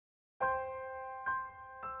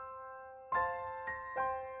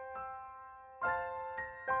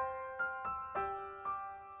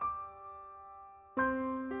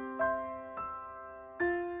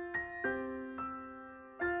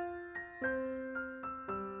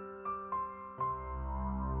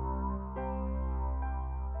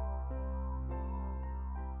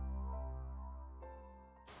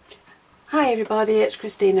Hi everybody, it's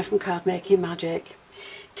Christina from Card Making Magic.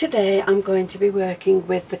 Today I'm going to be working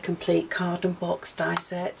with the complete card and box die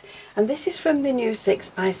set, and this is from the new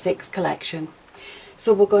 6x6 collection.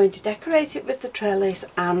 So we're going to decorate it with the trellis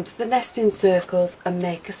and the nesting circles and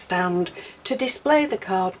make a stand to display the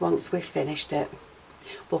card once we've finished it.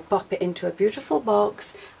 We'll pop it into a beautiful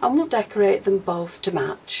box and we'll decorate them both to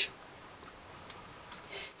match.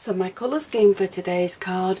 So my colour scheme for today's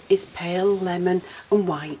card is pale lemon and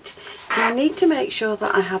white. So I need to make sure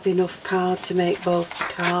that I have enough card to make both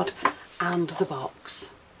the card and the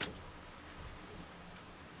box.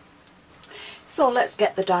 So let's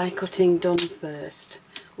get the die cutting done first.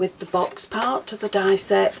 With the box part to the die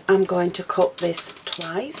set, I'm going to cut this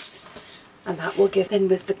twice, and that will give. Then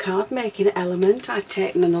with the card making element, I've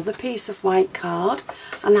taken another piece of white card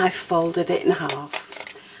and I've folded it in half.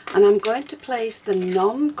 And I'm going to place the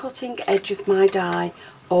non-cutting edge of my die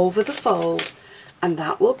over the fold, and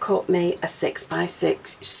that will cut me a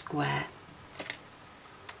 6x6 square.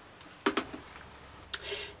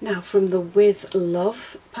 Now from the With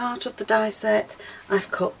Love part of the die set,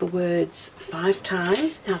 I've cut the words 5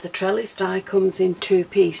 times. Now the trellis die comes in 2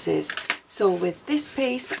 pieces, so with this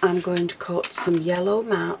piece I'm going to cut some yellow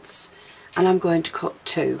mats, and I'm going to cut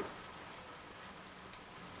 2.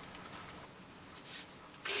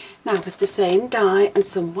 Now with the same die and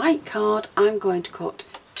some white card, I'm going to cut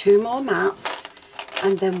 2 more mats,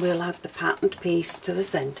 and then we'll add the patterned piece to the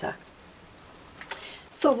centre.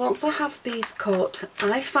 So once I have these cut,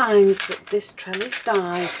 I find that this trellis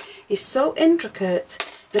die is so intricate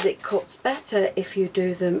that it cuts better if you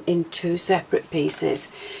do them in 2 separate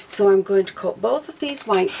pieces. So I'm going to cut both of these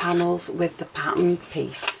white panels with the patterned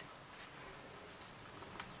piece.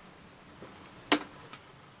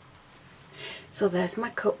 So there's my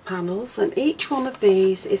cut panels, and each one of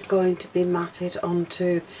these is going to be matted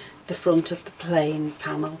onto the front of the plain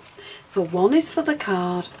panel. So one is for the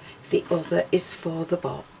card, the other is for the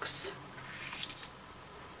box.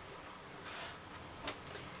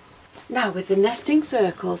 Now with the nesting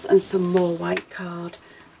circles and some more white card,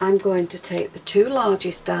 I'm going to take the 2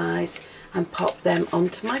 largest dies and pop them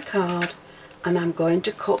onto my card, and I'm going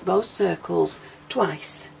to cut those circles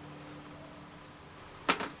twice.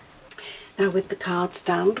 Now with the card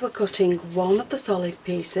stand, we're cutting 1 of the solid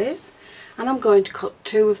pieces, and I'm going to cut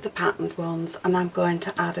 2 of the patterned ones, and I'm going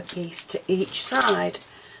to add a piece to each side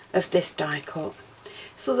of this die cut,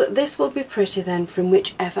 so that this will be pretty then from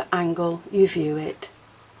whichever angle you view it.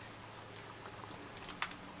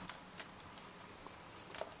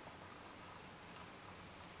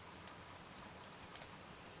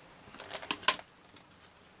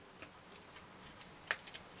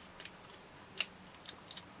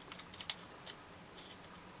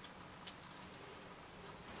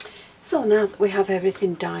 So now that we have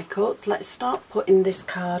everything die cut, let's start putting this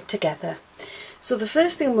card together. So the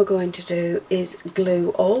first thing we're going to do is glue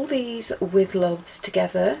all these With Loves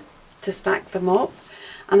together to stack them up,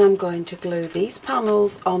 and I'm going to glue these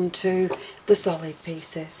panels onto the solid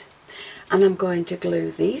pieces, and I'm going to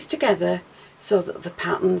glue these together so that the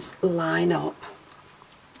patterns line up.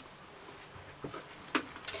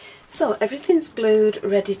 So everything's glued,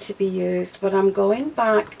 ready to be used, but I'm going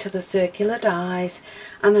back to the circular dies,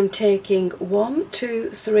 and I'm taking 1, 2,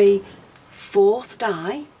 3, 4th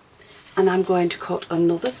die, and I'm going to cut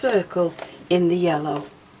another circle in the yellow.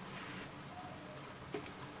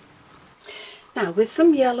 Now with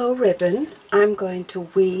some yellow ribbon, I'm going to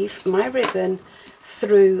weave my ribbon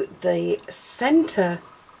through the centre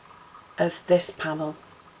of this panel.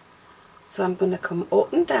 So I'm going to come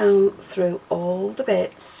up and down through all the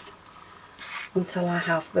bits until I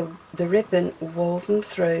have the ribbon woven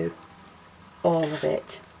through all of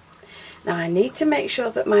it. Now I need to make sure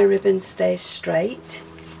that my ribbon stays straight,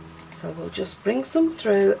 so we'll just bring some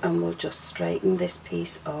through and we'll just straighten this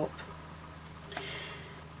piece up,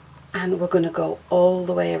 and we're going to go all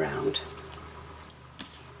the way around.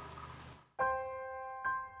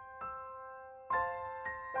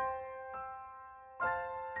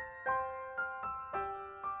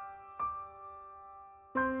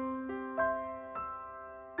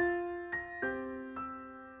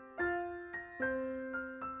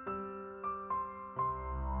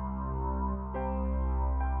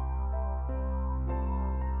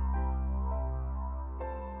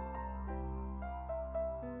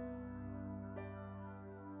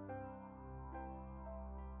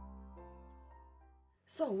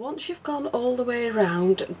 So once you've gone all the way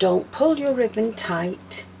around, don't pull your ribbon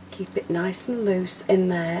tight, keep it nice and loose in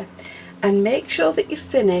there, and make sure that you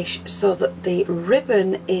finish so that the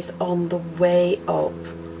ribbon is on the way up.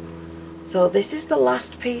 So this is the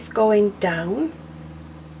last piece going down,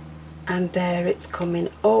 and there it's coming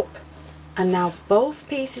up and now both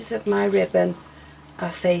pieces of my ribbon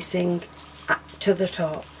are facing to the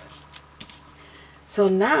top. So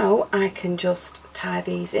now I can just tie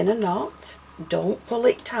these in a knot. Don't pull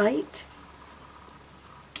it tight.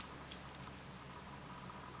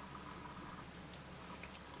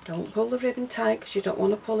 Don't pull the ribbon tight because you don't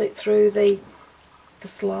want to pull it through the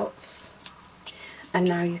slots. And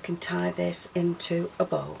now you can tie this into a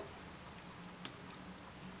bow.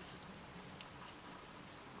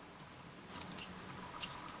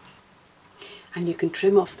 And you can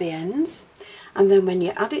trim off the ends, and then when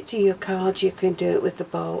you add it to your card you can do it with the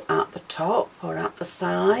bow at the top or at the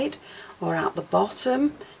side or at the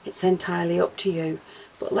bottom. It's entirely up to you,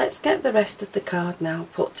 but let's get the rest of the card now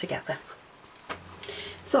put together.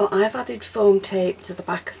 So I've added foam tape to the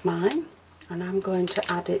back of mine, and I'm going to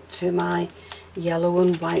add it to my yellow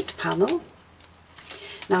and white panel.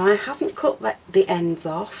 Now I haven't cut the ends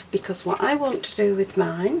off because what I want to do with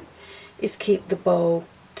mine is keep the bow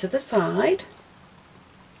to the side,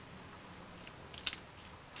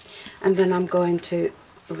 and then I'm going to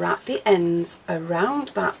wrap the ends around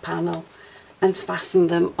that panel and fasten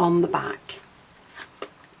them on the back.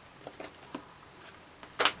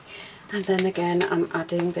 And then again I'm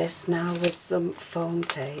adding this now with some foam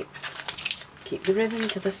tape. Keep the ribbon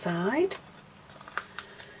to the side.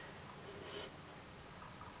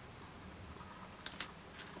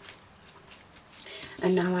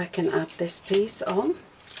 And now I can add this piece on.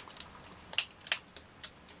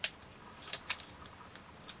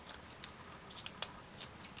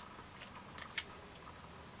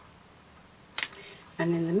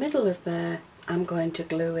 And in the middle of there I'm going to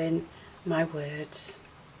glue in my words.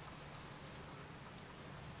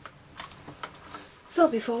 So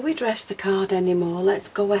before we dress the card anymore, let's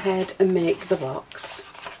go ahead and make the box.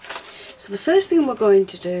 So the first thing we're going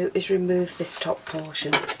to do is remove this top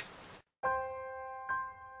portion.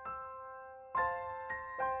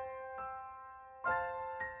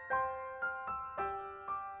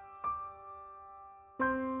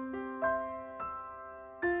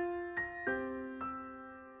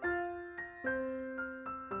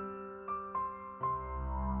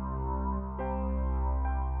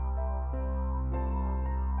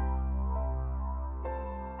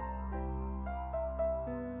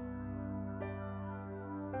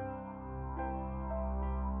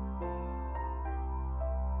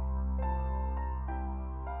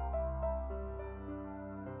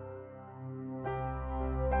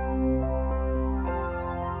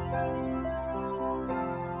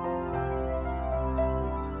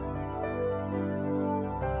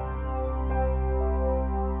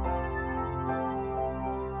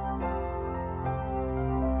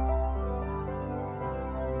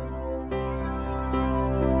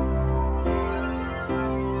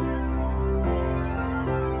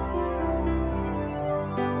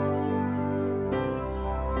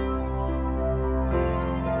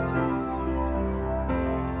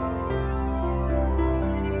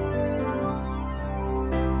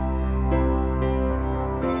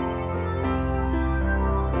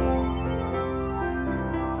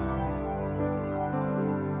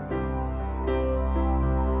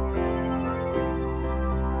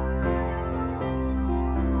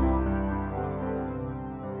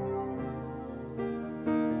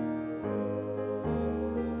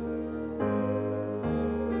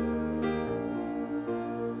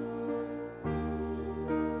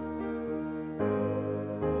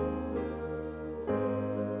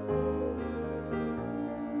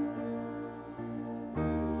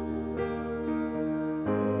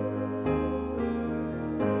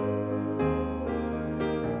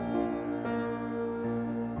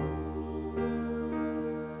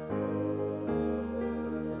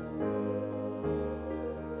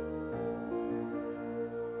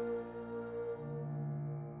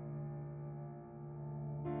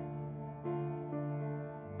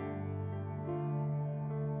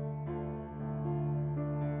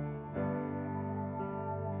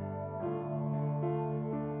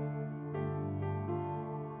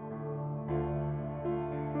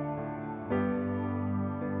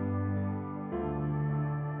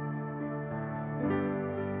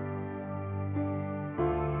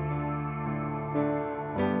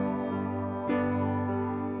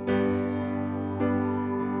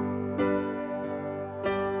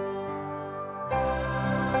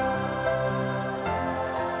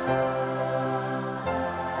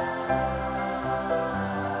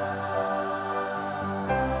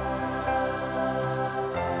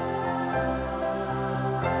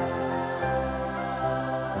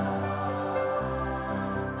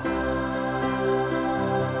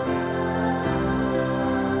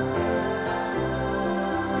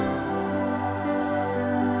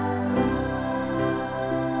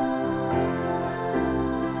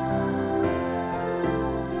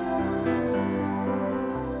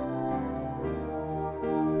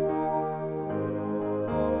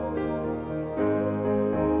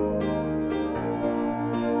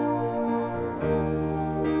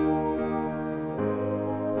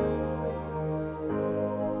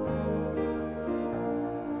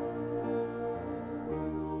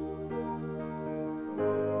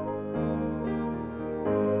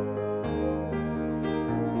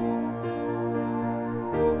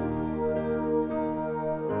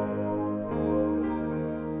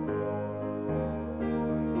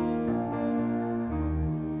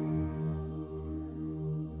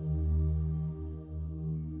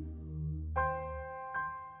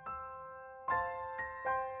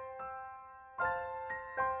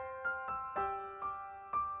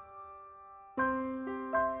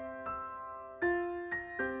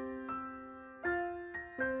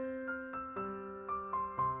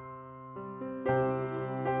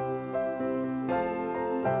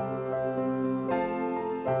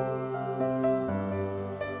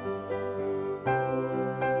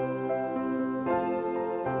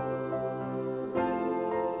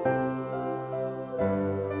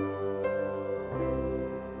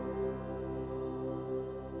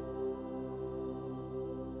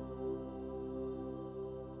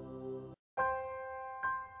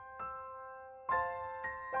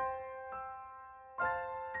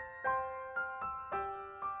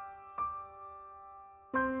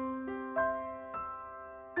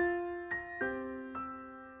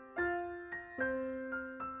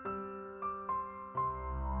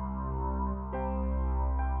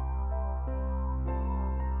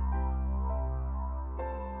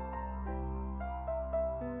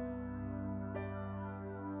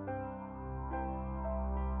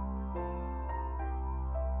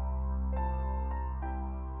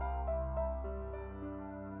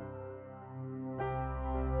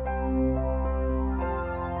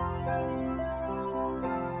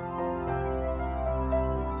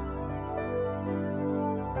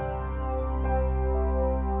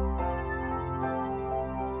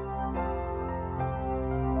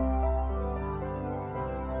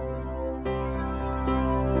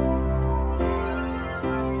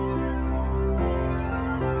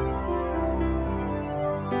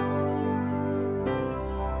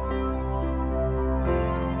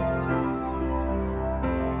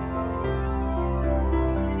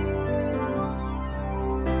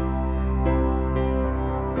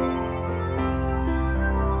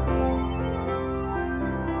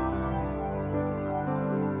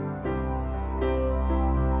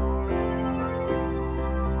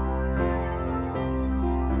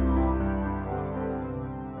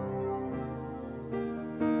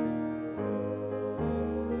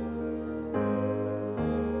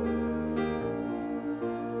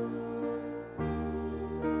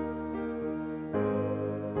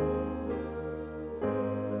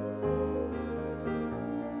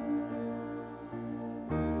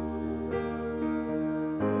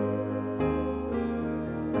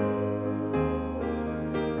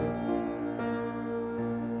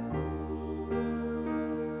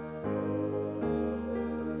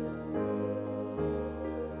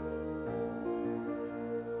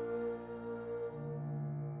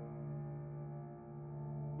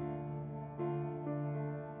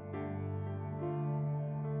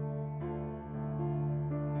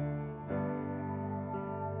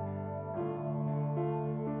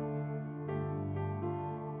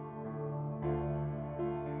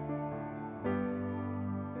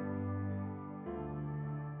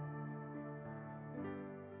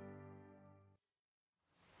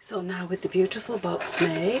 So now with the beautiful box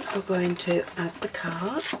made, we're going to add the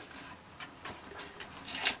card.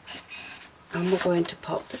 And we're going to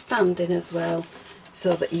pop the stand in as well,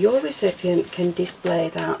 so that your recipient can display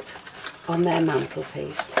that on their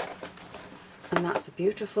mantelpiece. And that's a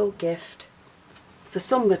beautiful gift for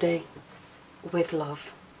somebody with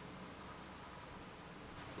love.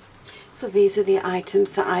 So these are the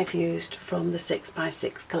items that I've used from the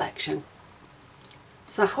 6x6 collection.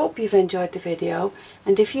 So I hope you've enjoyed the video,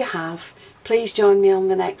 and if you have, please join me on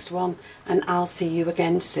the next one, and I'll see you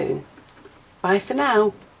again soon. Bye for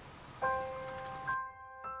now.